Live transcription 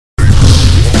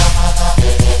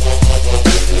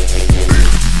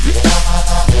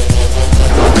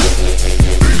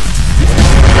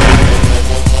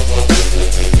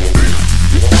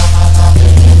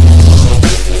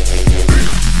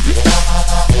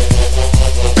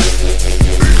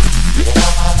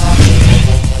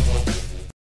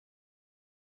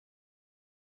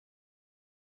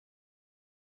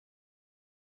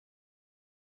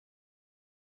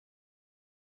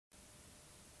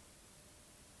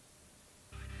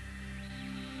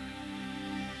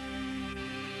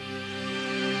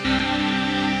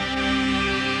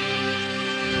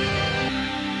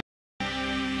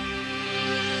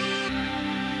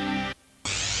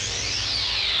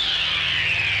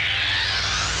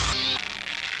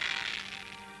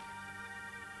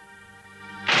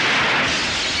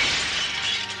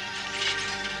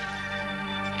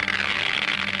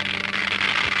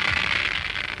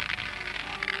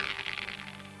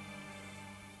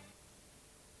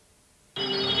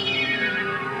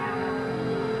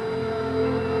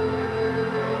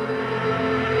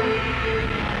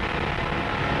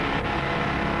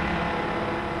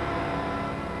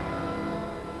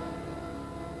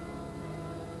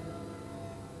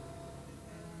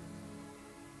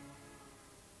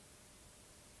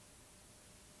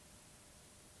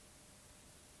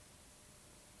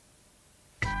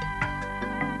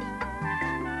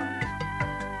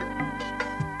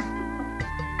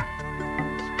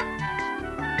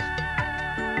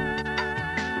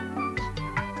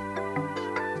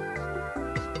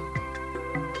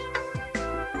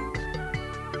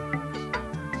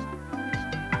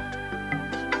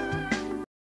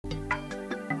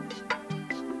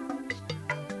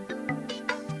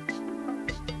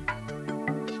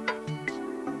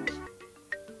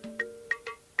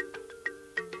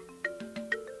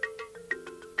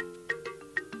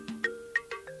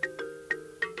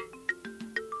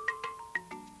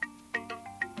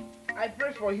I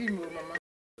pray for him, Mama.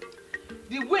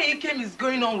 The way Ikem is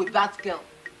going on with that girl,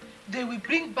 they will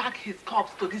bring back his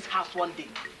corpse to this house one day.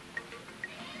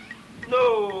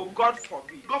 No, God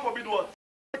forbid. God forbid what?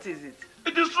 What is it?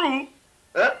 It is true.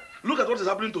 Eh? Look at what is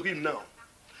happening to him now.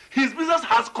 His business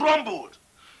has crumbled.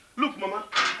 Look, Mama,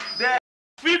 they're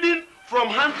feeding from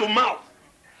hand to mouth.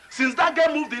 Since that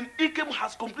guy moved in, Ikem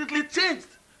has completely changed.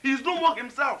 He is no more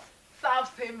himself.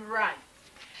 Serves him right.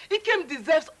 Ikem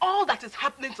deserves all that is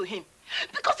happening to him.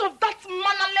 Because of that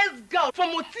mannerless girl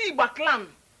from Otiba clan.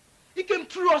 Ikem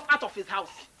threw us out of his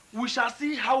house. We shall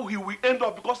see how he will end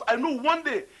up, because I know one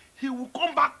day he will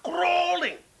come back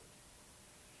crawling.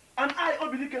 And I,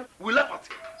 Obidike, will laugh at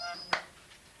him.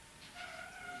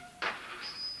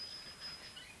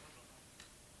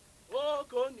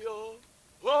 Okonyo,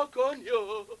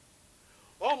 Okonyo,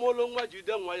 Omolongwa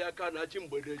jide nwa ya ka na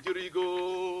chimbede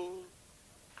jirigo.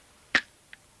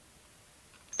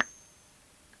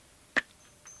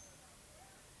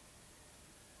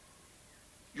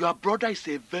 Your brother is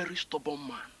a very stubborn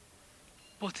man.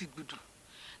 But Igbudu,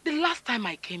 the last time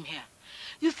I came here,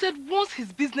 you said once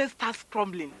his business starts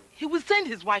crumbling, he will send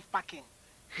his wife packing.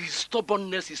 His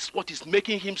stubbornness is what is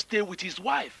making him stay with his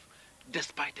wife,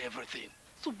 despite everything.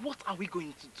 So what are we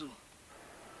going to do?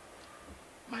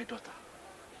 My daughter,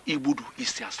 Igbudu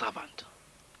is your servant.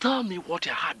 Tell me what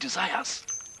your heart desires.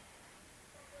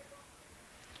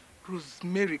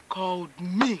 Rosemary called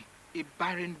me a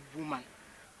barren woman.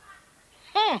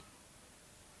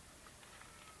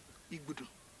 Igbudu,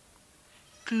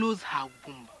 close her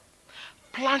womb.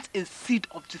 Plant a seed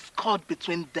of discord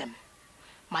between them.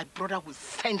 My brother will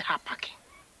send her packing.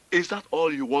 Is that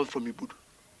all you want from Igbudu?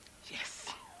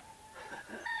 Yes.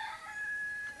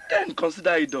 Then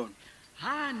consider it done.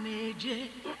 There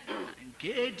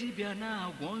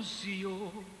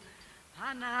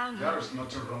is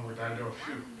nothing wrong with either of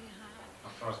you,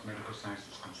 as far as medical science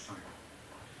is concerned.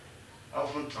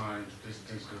 Oftentimes, these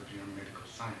things go beyond medical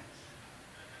science.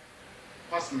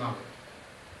 Personally,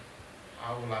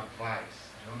 I will advise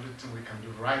the only thing we can do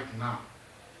right now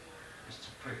is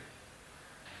to pray.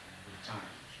 With time,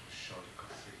 we shall surely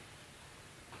conceive.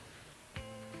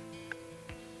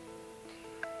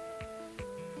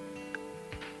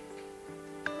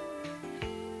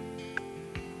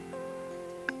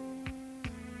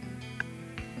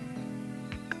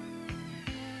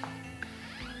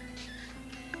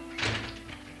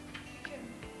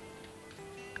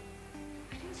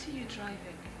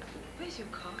 Driving. Where's your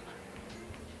car?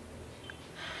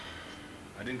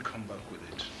 I didn't come back with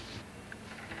it.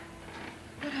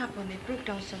 What happened? It broke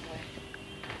down somewhere.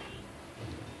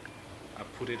 I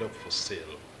put it up for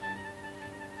sale.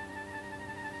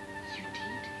 You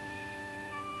did?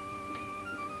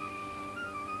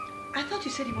 I thought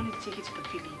you said you wanted to take it to the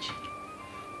village.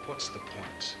 What's the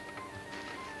point?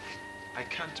 I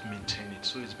can't maintain it,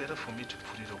 so it's better for me to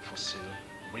put it up for sale,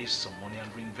 raise some money,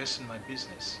 and reinvest in my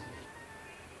business.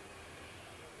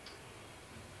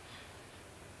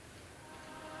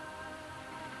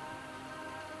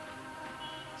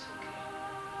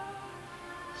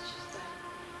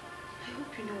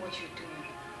 You know what you're doing.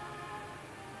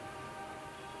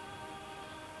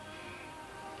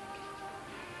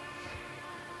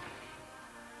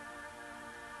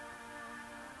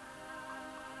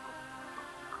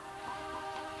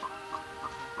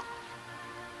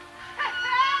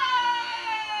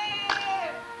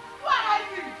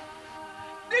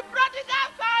 The prodigal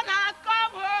son has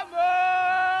come home.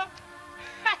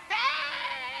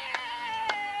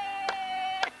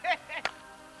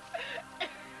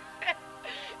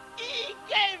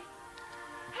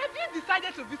 Have you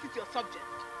decided to visit your subject?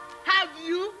 Have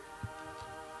you?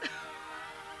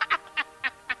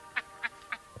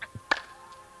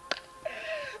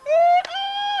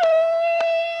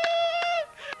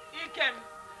 Ikem.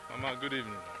 Mama, good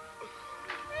evening.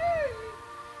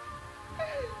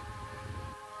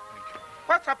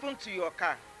 What happened to your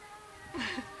car?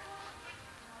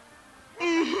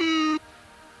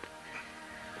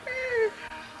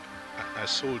 I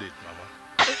sold it, Mama.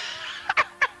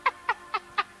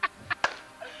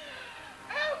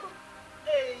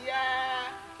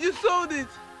 You sold it.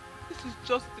 This is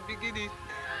just the beginning.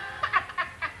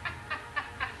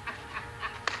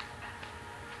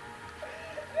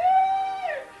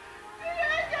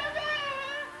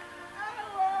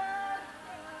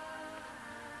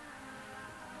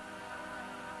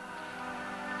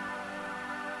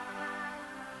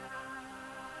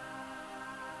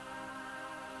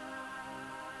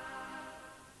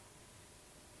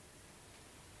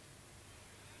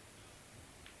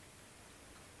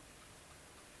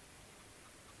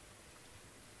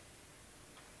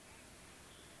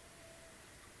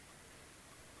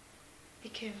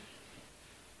 Ikem.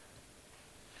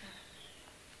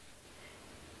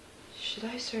 Should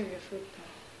I serve your food now?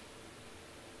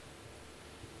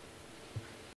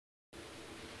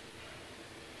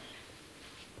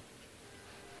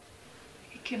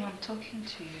 Ikem, I'm talking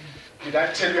to you. Did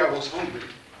I tell you I was hungry?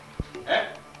 Eh?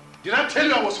 Did I tell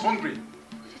you I was hungry? What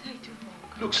did I do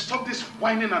wrong? Look, stop this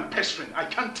whining and pestering. I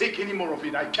can't take any more of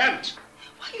it. I can't.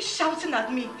 Why are you shouting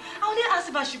at me? I only asked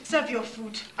if I should serve your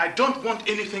food. I don't want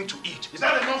anything to eat. Is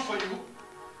that enough for you?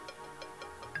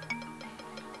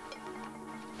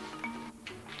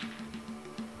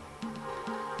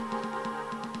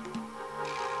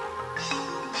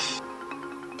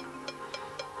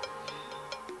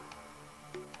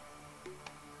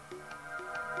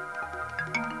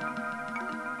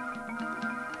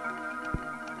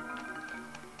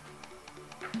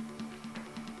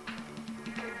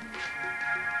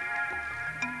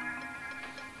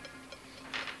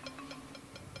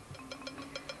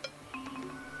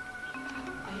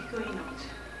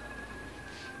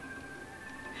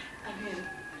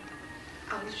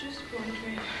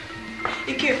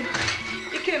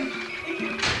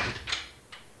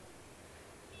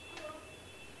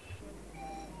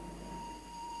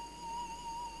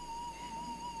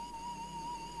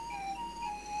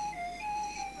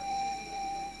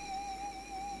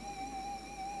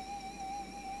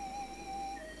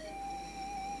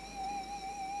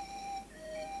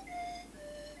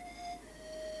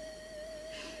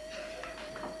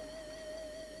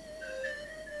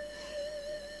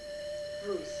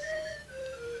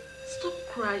 Stop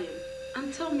crying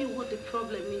and tell me what the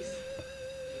problem is.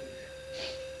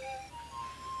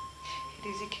 It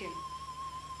is Ikem.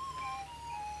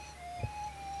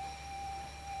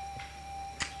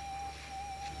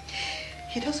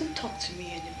 He doesn't talk to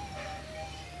me anymore.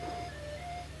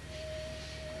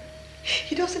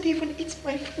 He doesn't even eat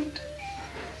my food.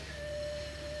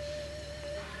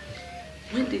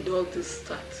 When did all this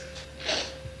start?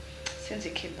 Since he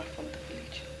came back from the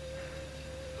village.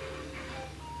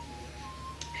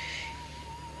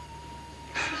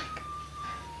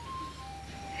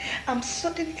 I'm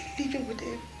suddenly living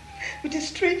with a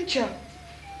stranger.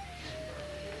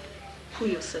 Pull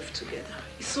yourself together.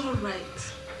 It's all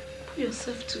right. Pull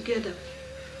yourself together.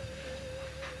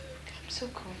 I'm so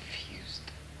confused.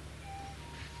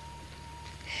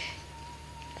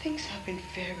 Things have been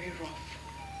very rough.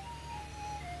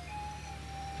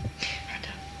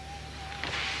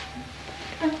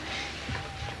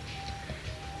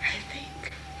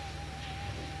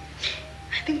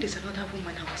 I think there's another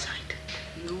woman outside.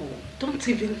 No, don't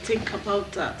even think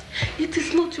about that. It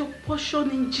is not your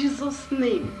portion in Jesus'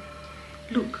 name.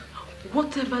 Look,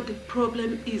 whatever the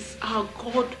problem is, our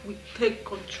God will take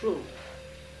control.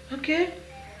 Okay?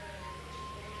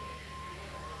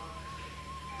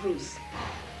 Rose,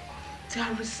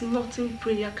 there is nothing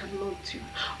prayer cannot do.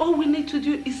 All we need to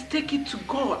do is take it to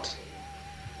God.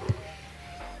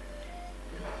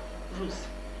 Rose,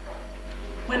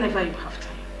 whenever you have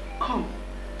time, come.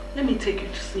 Let me take you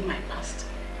to see my pastor.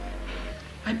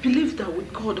 I believe that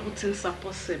with God, all things are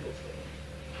possible.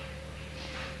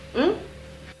 Hmm?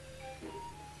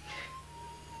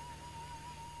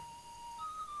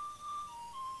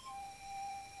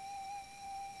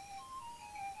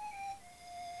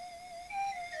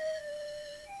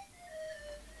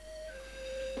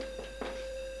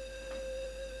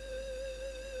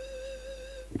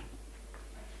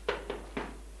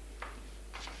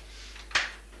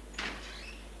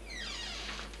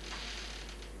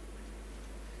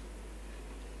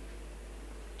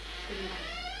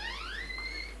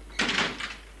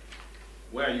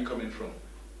 Where are you coming from?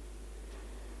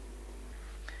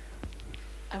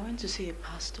 I went to see a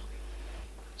pastor.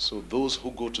 So those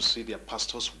who go to see their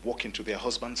pastors walk into their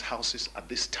husbands' houses at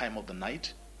this time of the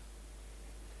night?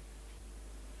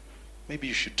 Maybe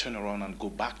you should turn around and go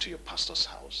back to your pastor's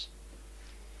house.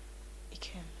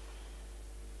 Ikem,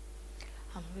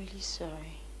 I'm really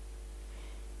sorry.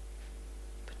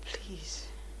 But please,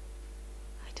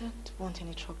 I don't want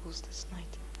any troubles this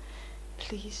night.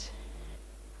 Please.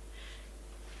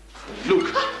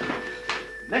 Look,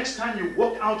 next time you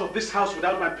walk out of this house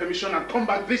without my permission and come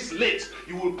back this late,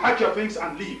 you will pack your things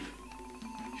and leave.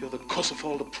 You're the cause of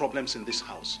all the problems in this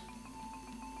house.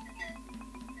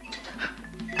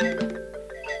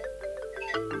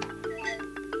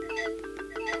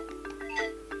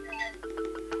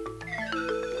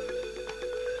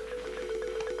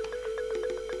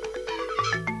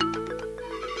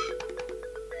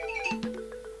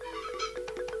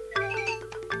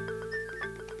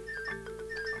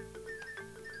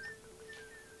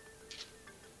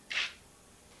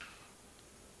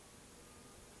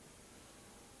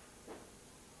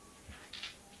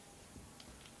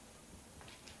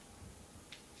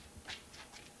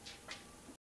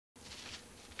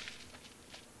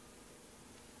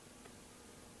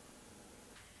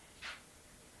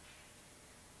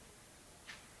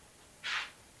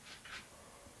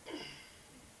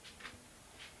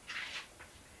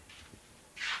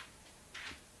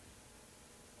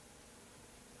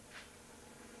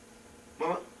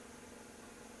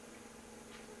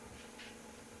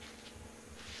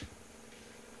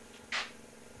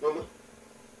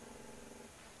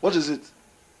 What is it?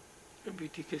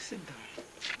 Obidike, sit down.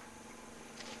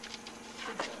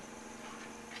 Sit down.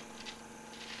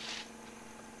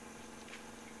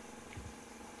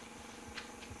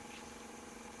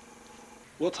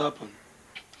 What happened?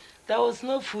 There was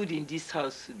no food in this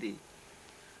house today.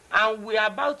 And we are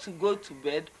about to go to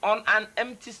bed on an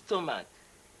empty stomach.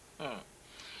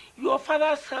 Your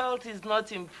father's health is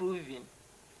not improving.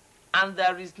 And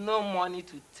there is no money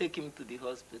to take him to the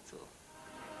hospital.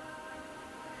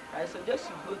 I suggest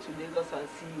you go to Lagos and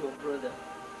see your brother.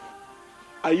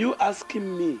 Are you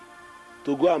asking me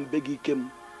to go and beg Ikem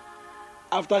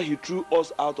after he threw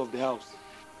us out of the house?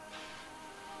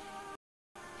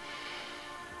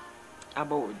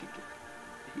 Obidike,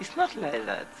 it's not like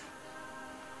that.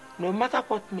 No matter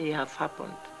what may have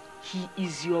happened, he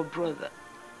is your brother.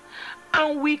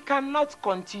 And we cannot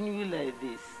continue like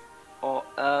this, or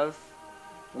else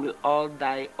we'll all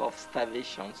die of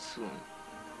starvation soon.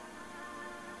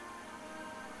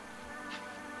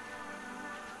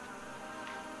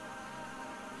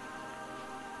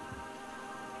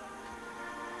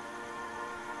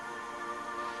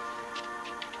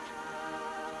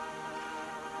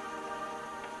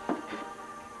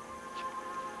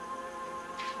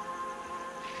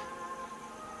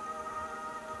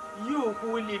 You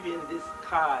who live in the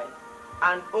sky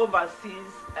and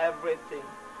oversees everything,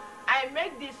 I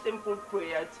make this simple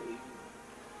prayer to you.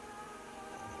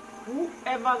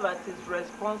 Whoever that is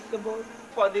responsible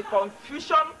for the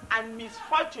confusion and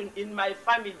misfortune in my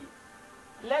family,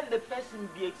 let the person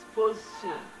be exposed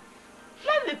soon.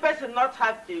 Let the person not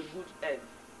have a good end.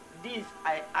 This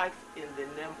I ask in the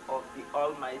name of the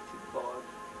Almighty God,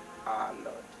 our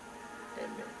Lord.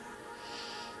 Amen.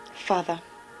 Father,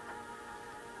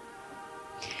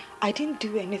 I didn't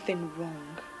do anything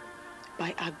wrong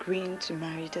by agreeing to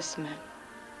marry this man.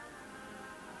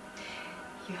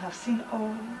 You have seen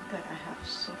all that I have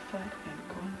suffered and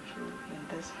gone through in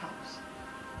this house.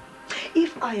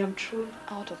 If I am thrown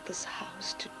out of this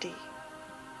house today,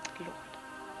 Lord,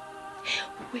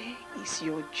 where is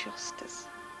your justice?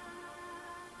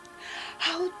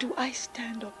 How do I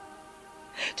stand up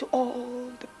to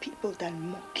all the people that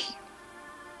mock you?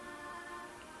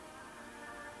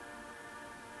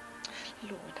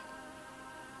 Lord,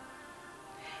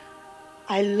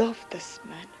 I love this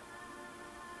man,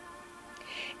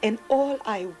 and all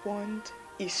I want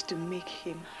is to make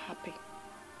him happy.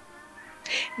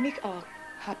 Make our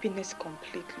happiness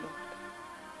complete, Lord.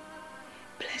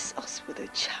 Bless us with a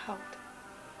child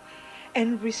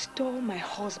and restore my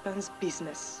husband's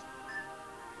business.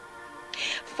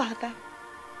 Father,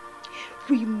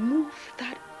 remove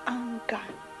that anger,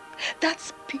 that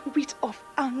spirit of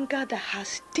anger that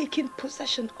has taken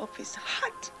possession of his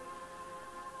heart,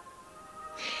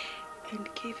 and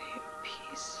give him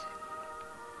peace.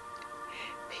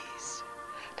 Peace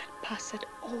that passeth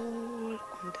all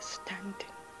understanding.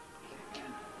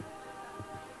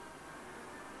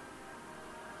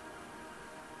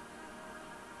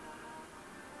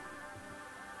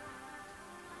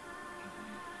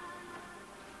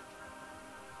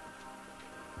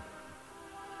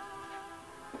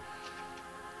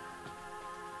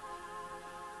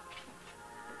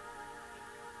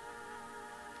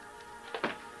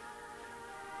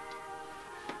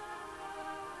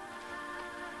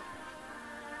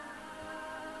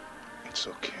 It's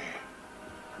okay.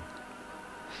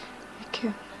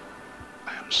 Okay.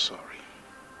 I am sorry.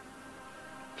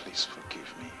 Please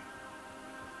forgive me.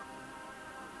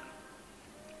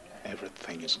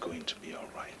 Everything is going to be all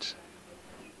right.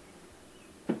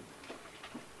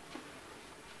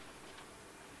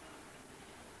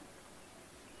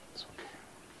 It's okay.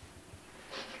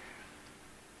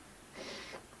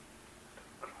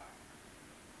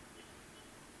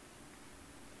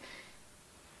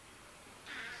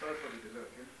 Sorry for the delay,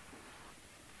 okay?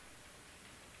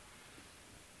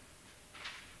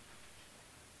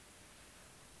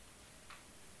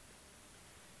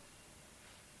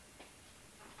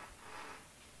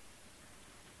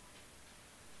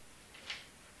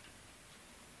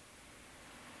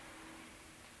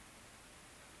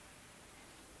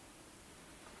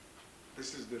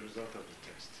 This is the result of the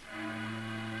test.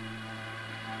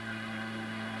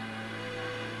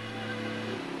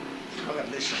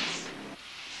 Congratulations.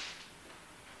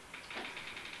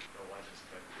 Your wife is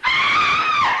pregnant.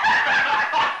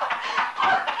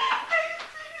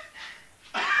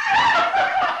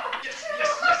 Yes.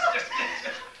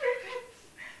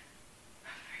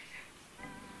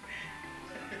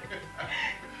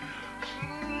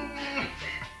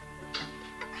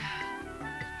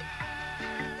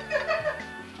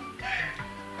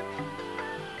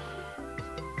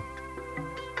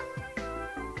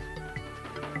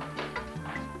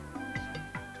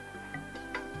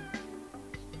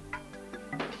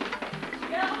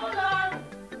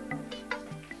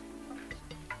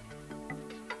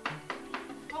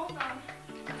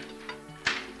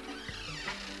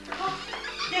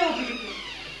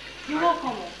 You're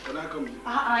welcome. Can I come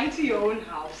in? Into your own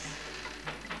house.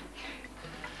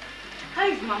 How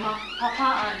is Mama,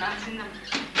 Papa, and Auntie Nam?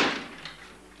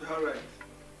 They're all right.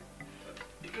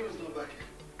 Ikem is not back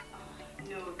yet.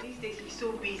 No, these days he's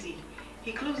so busy.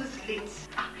 He closes late.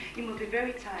 He must be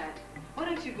very tired. Why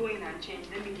don't you go in and change?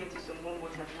 Let me get you some warm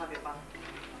water to have a bath.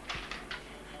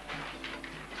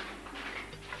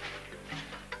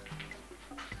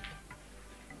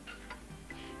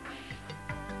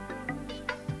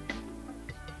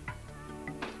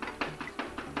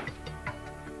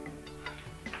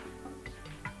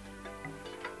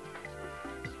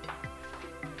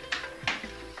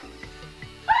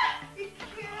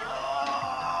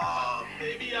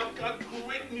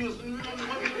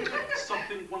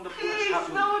 Something wonderful has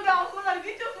happened. Slow down.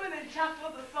 You just went and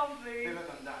jackpot or something. Better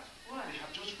than that. What? They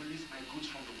have just released my goods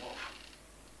from the wharf.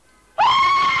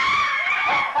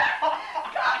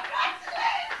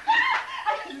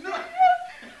 You know.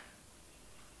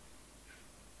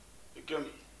 Ikem,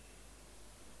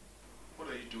 what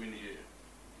are you doing here?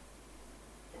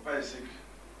 Papa is sick.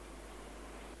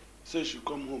 Say you should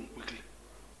come home quickly.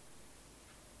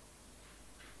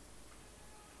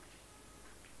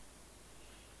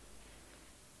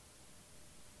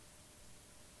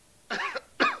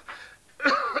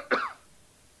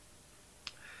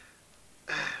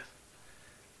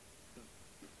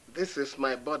 This is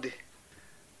my body,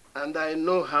 and I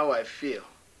know how I feel.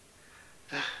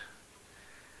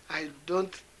 I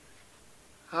don't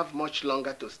have much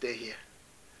longer to stay here.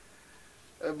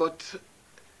 But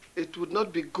it would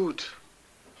not be good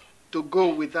to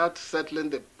go without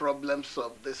settling the problems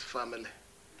of this family.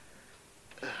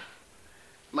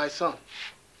 My son,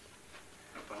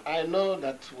 I know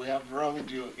that we have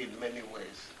wronged you in many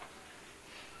ways.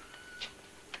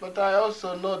 But I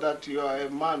also know that you are a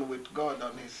man with God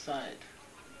on his side.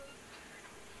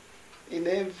 In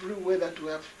every way that we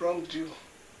have wronged you,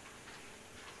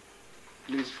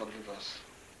 please forgive us.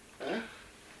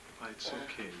 It's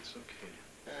okay, it's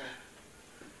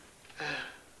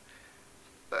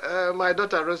okay. My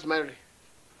daughter Rosemary,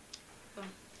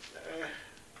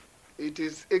 it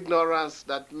is ignorance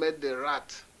that made the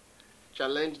rat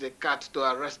challenge the cat to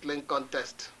a wrestling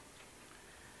contest.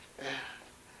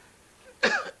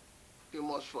 You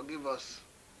must forgive us.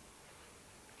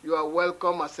 You are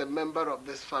welcome as a member of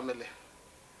this family.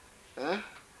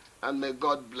 And may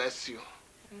God bless you.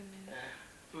 Amen.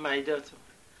 My daughter,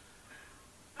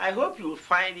 I hope you will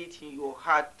find it in your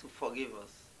heart to forgive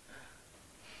us.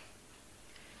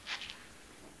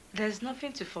 There's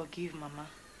nothing to forgive, Mama.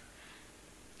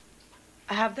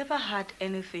 I have never had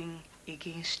anything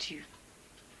against you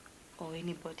or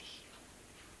anybody.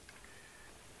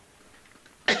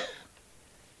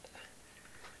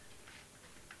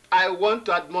 I want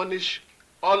to admonish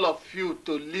all of you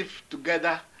to live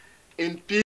together in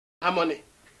peace and harmony.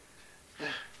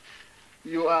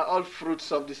 You are all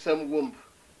fruits of the same womb.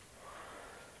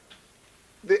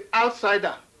 The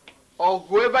outsider, or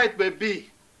whoever it may be,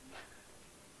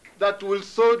 that will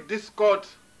sow discord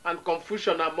and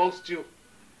confusion amongst you,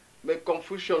 may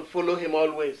confusion follow him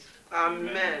always.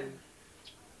 Amen.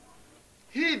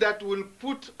 He that will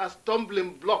put a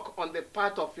stumbling block on the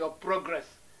path of your progress,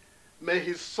 may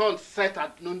his sun set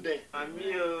at noonday.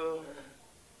 Amen.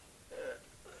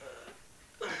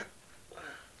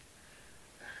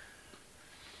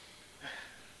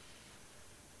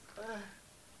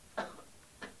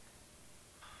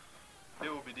 Hey,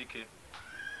 Obidike.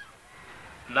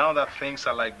 Now that things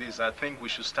are like this, I think we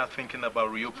should start thinking about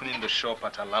reopening the shop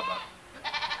at Alaba.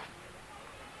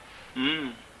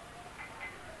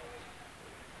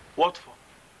 What for?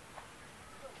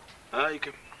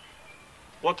 Ikem.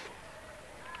 What for?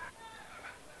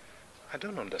 I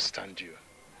don't understand you.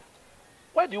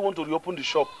 Why do you want to reopen the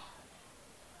shop?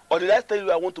 Or did I tell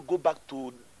you I want to go back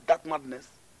to that madness?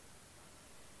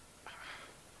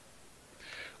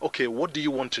 Okay, what do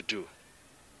you want to do?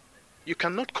 You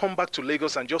cannot come back to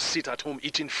Lagos and just sit at home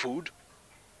eating food.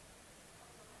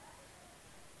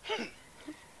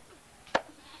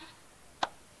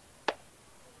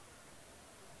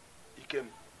 Ikem,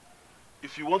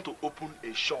 if you want to open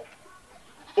a shop,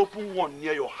 open one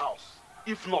near your house.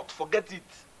 If not, forget it.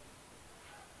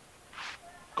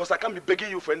 Because I can't be begging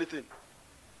you for anything.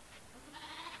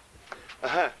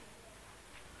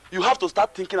 You have to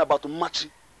start thinking about Machi,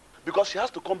 because she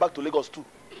has to come back to Lagos too.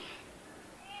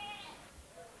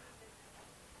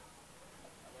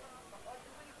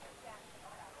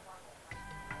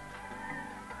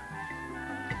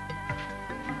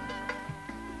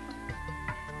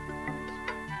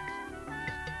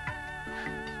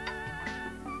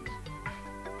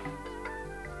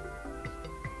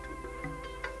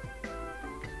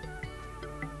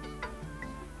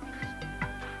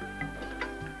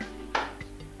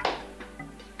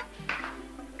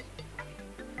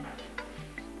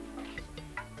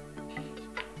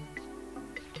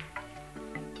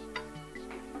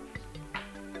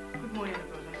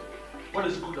 What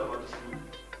is good about this food?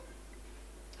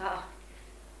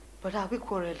 But are we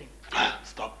quarreling?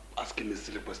 Stop asking me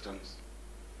silly questions.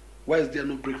 Why is there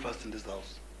no breakfast in this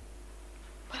house?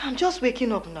 But I'm just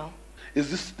waking up now. Is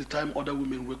this the time other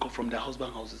women wake up from their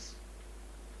husband houses?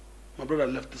 My brother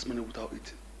left this morning without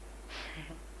eating.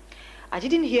 I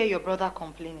didn't hear your brother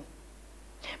complaining.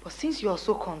 But since you are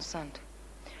so concerned,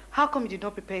 how come you did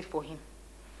not prepare it for him?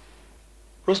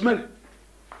 Rosemary.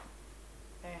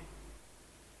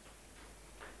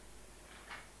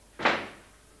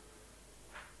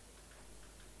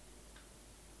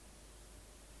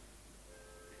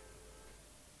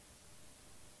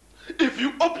 If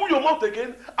you open your mouth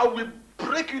again, I will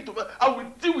break you into. I will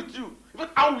deal with you. In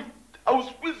fact, I will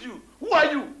squeeze you. Who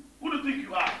are you? Who do you think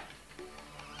you are?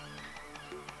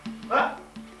 Huh?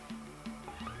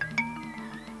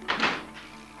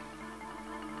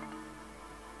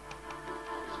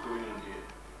 What's going on here?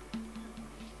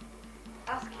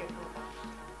 Ask your brother.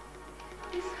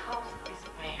 This house is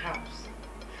my house.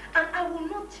 And I will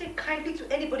not take kindly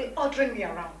to anybody ordering me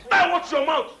around. Hey, watch your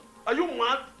mouth! Are you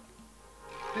mad?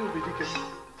 Hey, Obidike,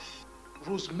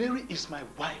 Rosemary is my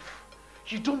wife.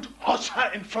 You don't hush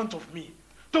her in front of me.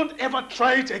 Don't ever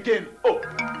try it again. Oh,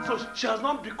 so she has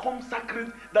not become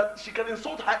sacred that she can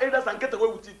insult her elders and get away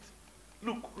with it.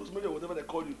 Look, Rosemary or whatever they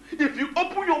call you, if you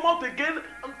open your mouth again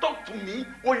and talk to me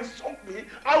or insult me,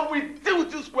 I will deal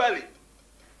with you squarely.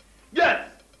 Yes!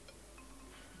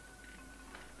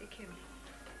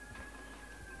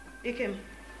 Ikem,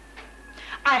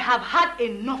 I have had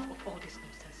enough of all this nonsense.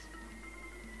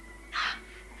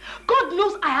 God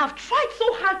knows I have tried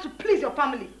so hard to please your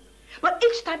family. But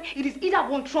each time it is either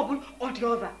one trouble or the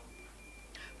other.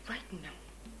 Right now,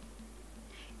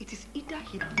 it is either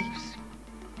he leaves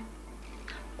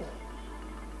or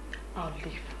I'll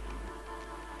leave.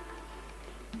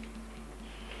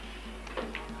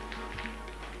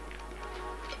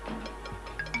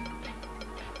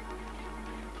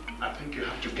 I think you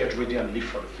have to get ready and leave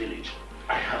for the village.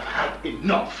 I have had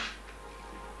enough.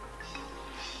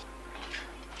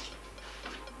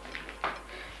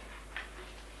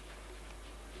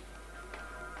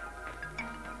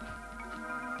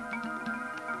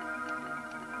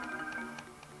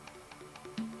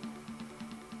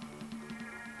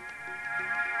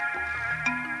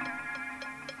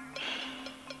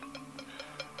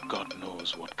 God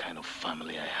knows what kind of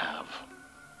family I have.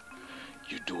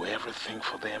 You do everything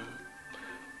for them,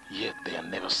 yet they are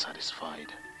never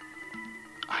satisfied.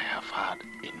 I have had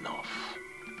enough.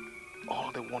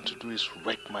 All they want to do is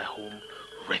wreck my home,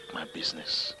 wreck my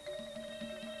business.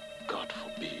 God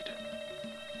forbid.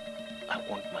 I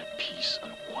want my peace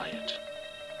and quiet.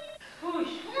 Push!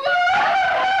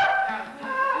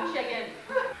 Push again.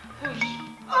 Push. Push.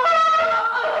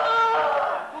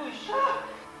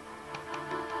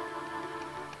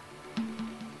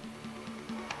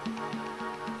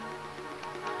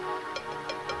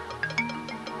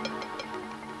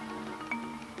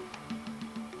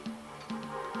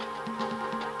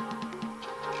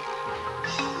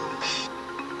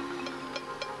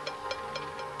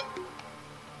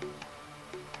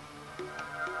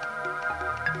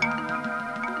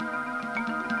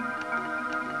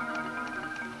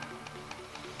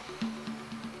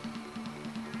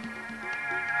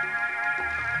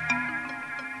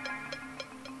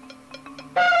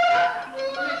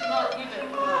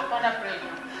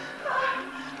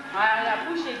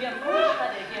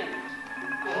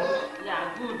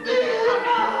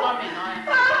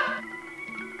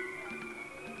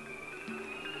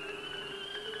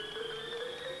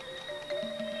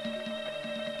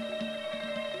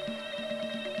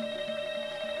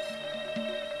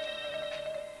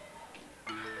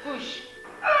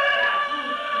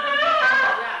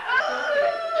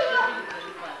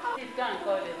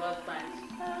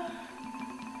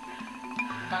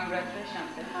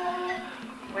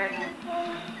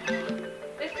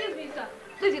 Excuse me, sir.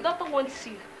 Please, the doctor wants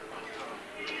you.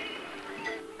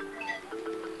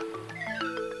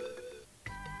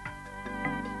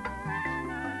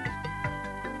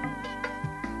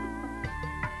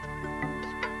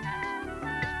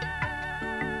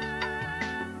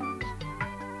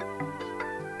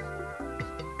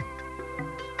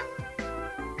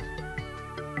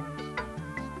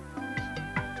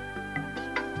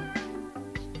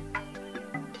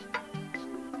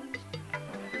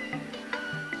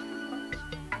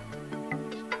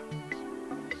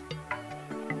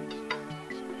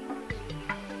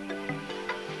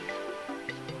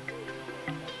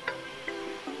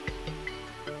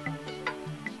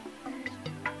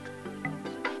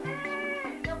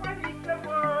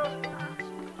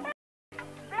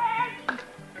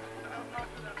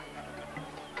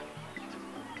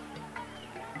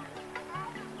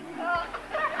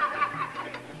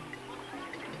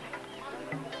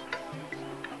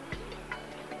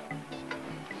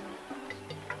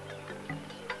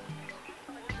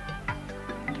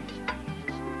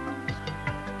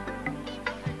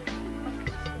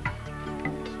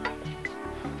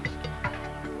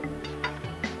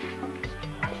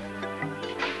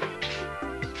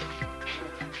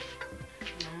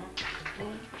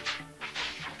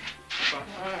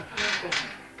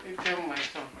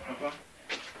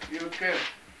 Ikem.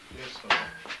 Yes, sir.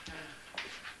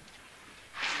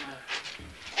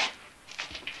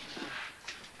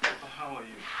 How are you?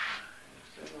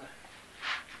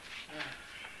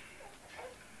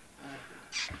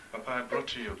 Papa, I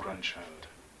brought you your grandchild.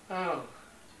 Oh,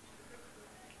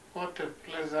 what a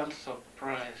pleasant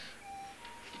surprise.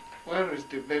 Where is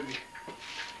the baby?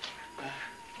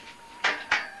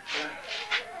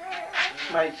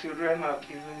 My children have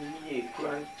given me a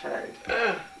grandchild.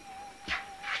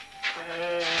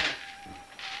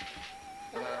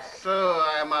 So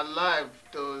I am alive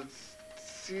to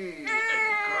see a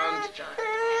grandchild.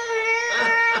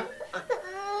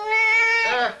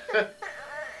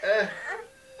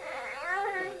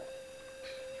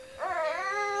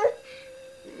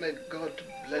 May God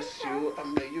bless you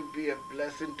and may you be a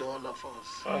blessing to all of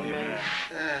us. Amen.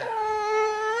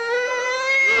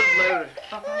 Rosemary.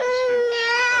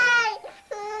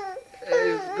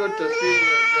 It's good to see you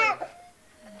again.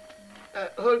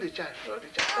 Hold the child, hold the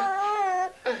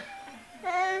child.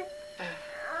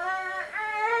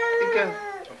 Ikem,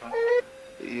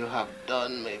 you have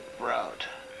done me proud.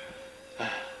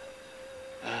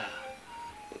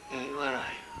 Where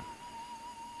are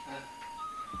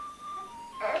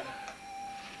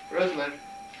you? Rosemary.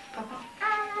 Papa.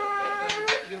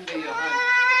 Give me your hand.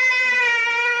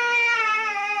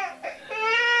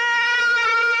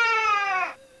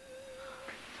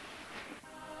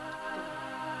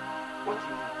 What is it?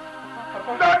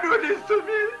 Papa, don't do this to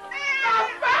me.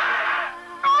 Papa!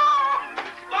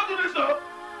 Don't do this, sir.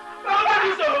 Don't do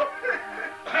this, sir.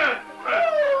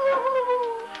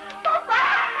 Papa!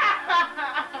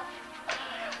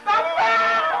 Papa!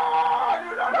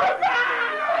 You don't know that.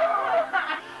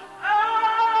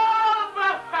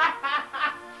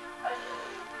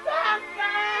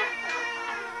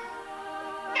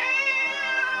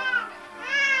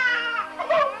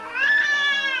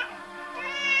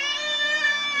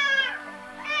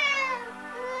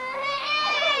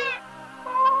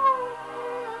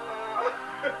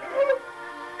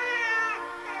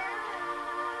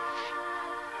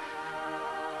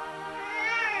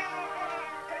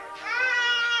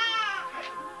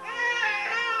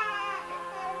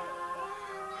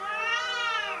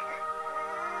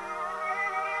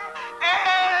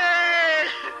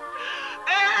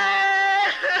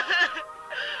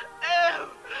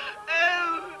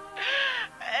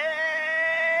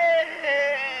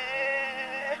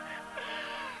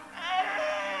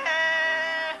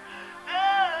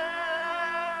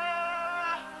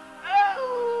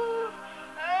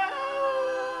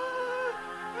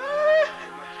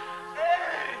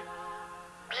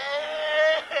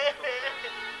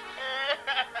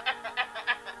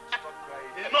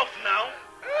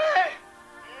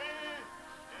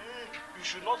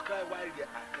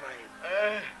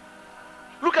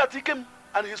 Ikem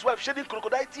and his wife shedding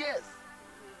crocodile tears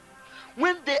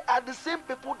when they are the same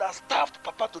people that starved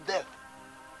Papa to death.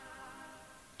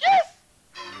 Yes!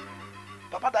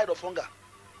 Papa died of hunger.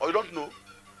 Or you don't know?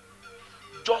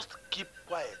 Just keep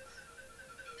quiet.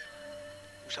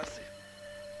 We shall see.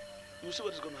 We'll see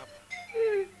what is going to happen.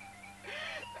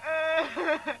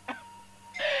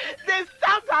 They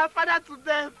starved our father to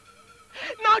death.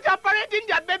 Now they're parading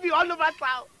their baby all over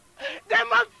town. They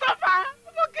must suffer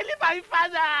for killing my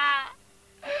father.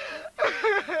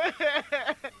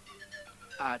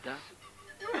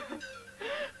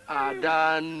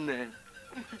 Adan.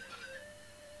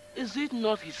 Is it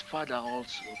not his father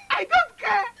also? I don't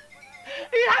care.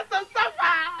 He has to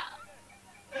suffer.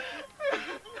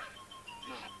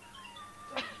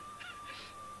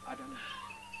 Adam,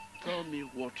 tell me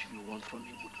what you want from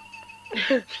him.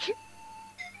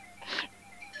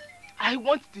 I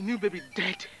want the new baby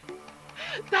dead.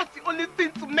 That's the only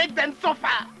thing to make them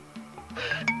suffer.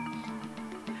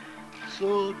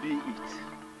 So be it.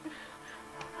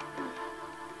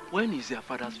 When is their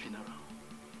father's funeral?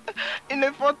 In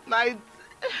a fortnight.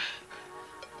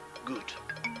 Good.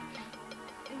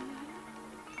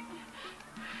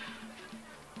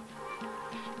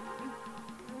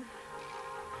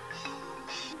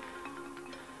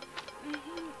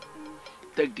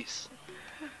 Take this.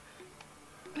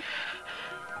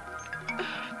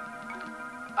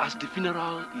 As the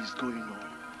funeral is going on,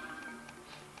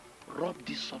 rub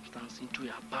this substance into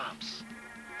your palms.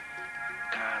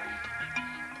 Carry the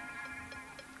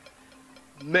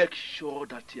baby. Make sure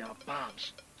that your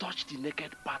palms touch the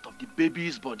naked part of the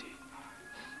baby's body.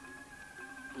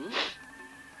 Hmm?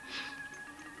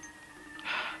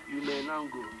 You may now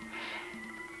go.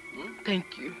 Hmm?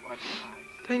 Thank you.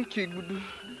 Thank you, Gudu.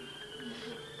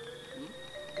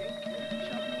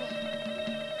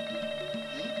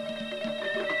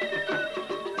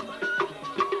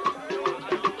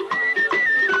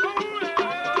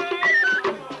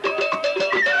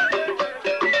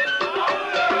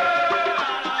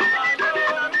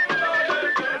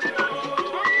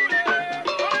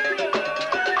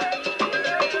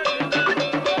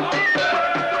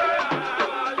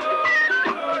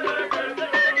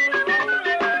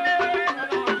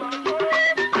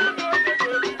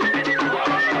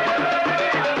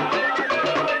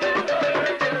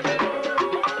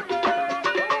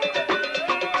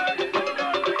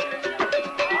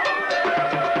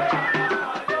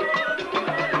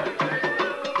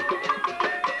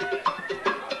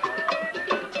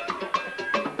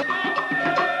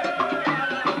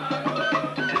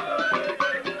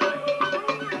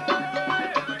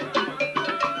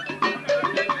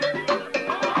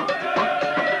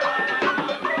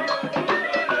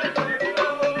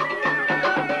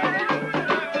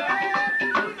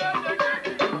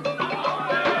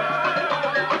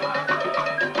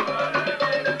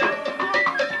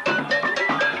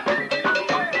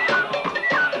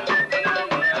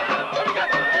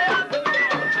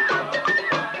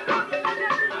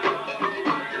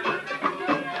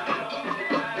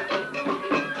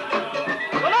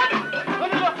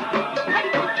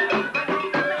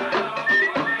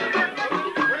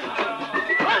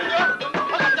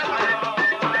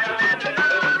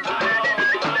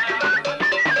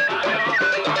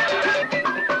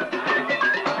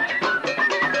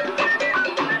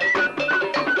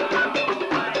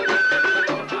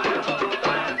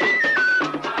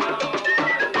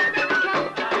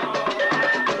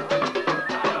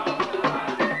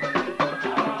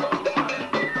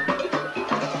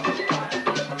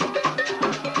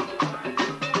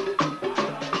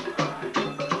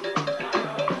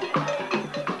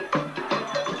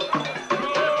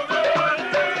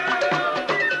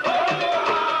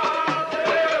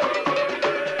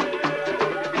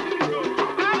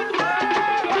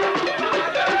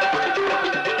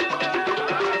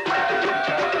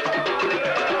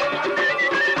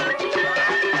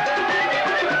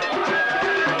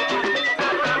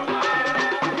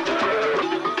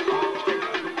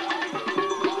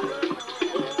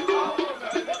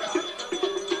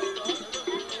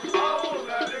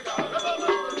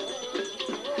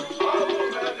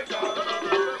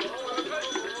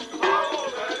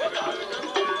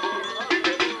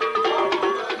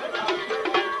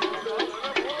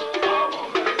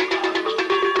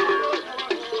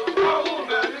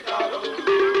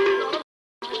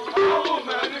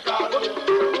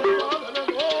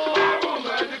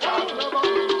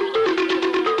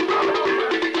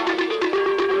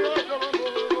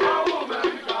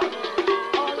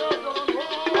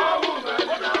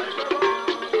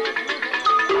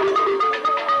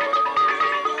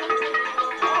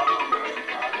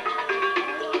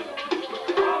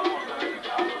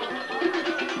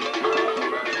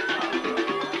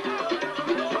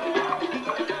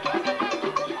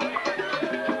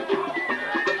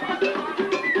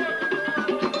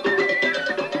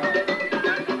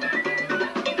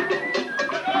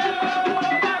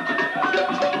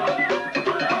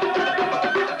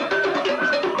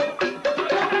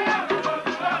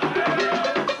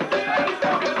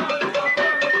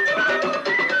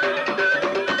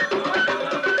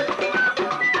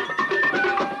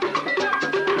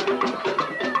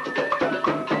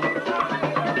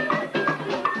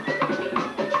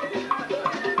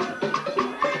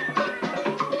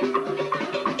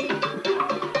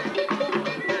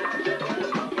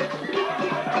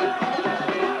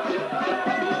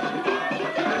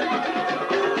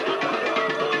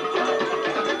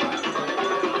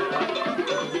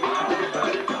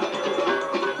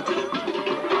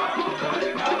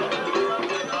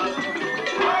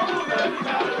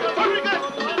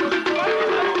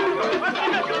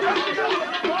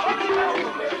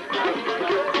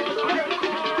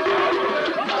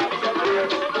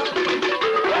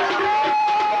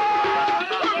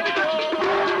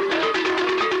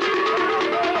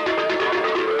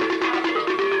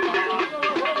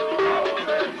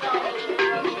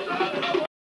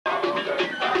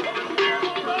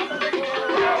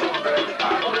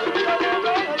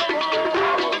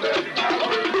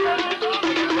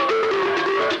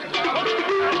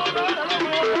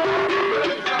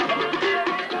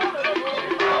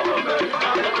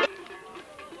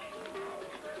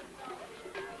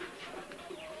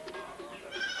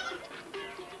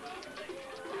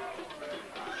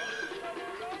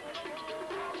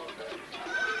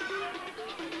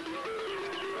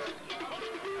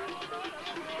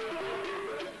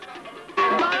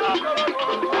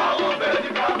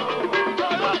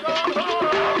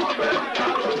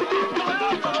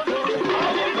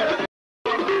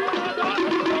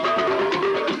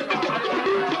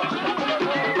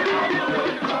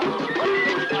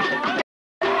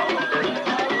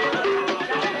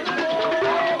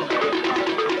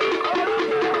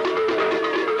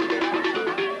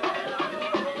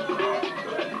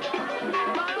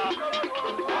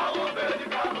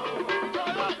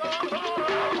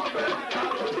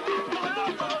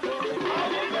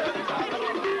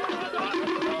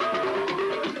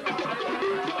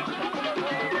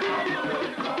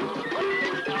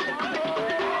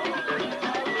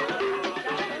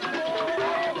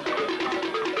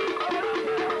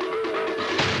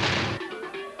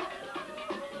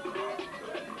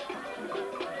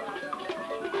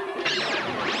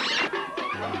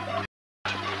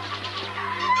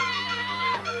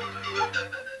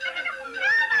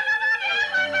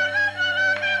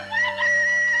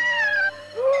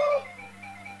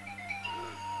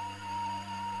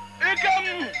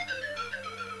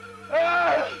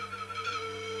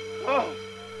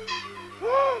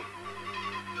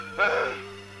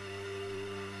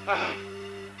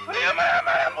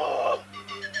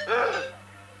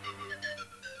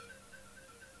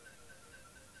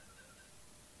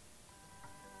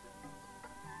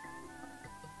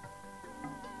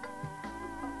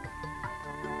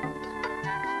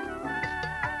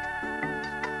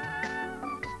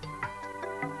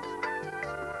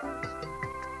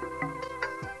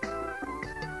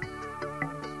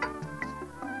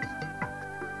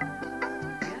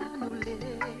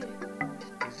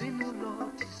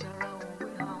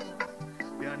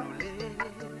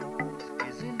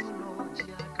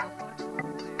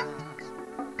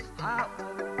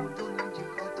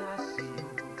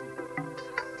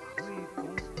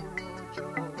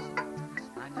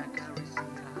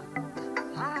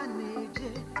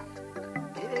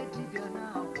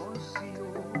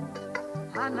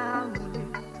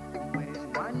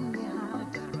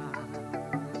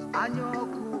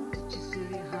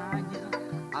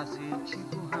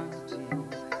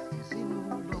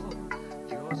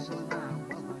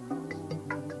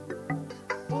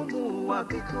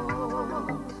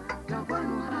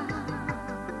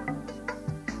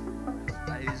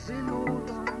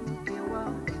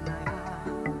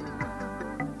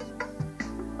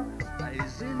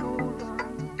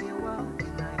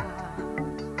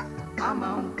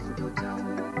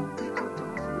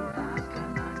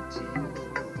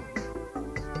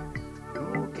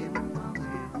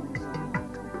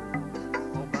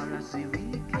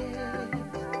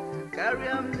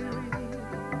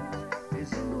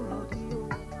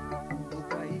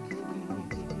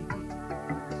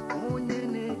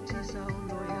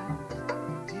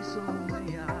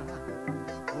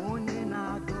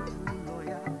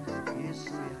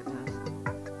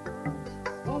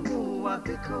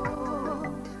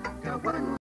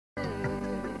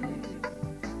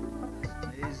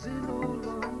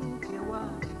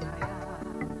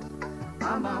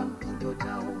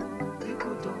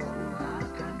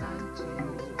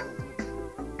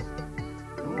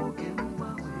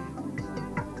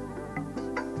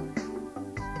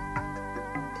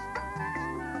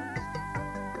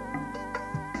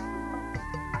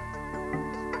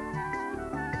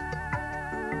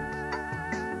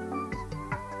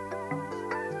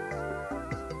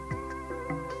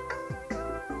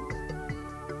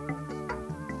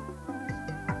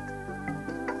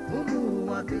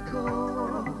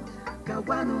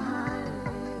 Kawano hai,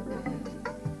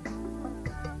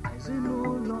 I say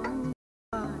no long.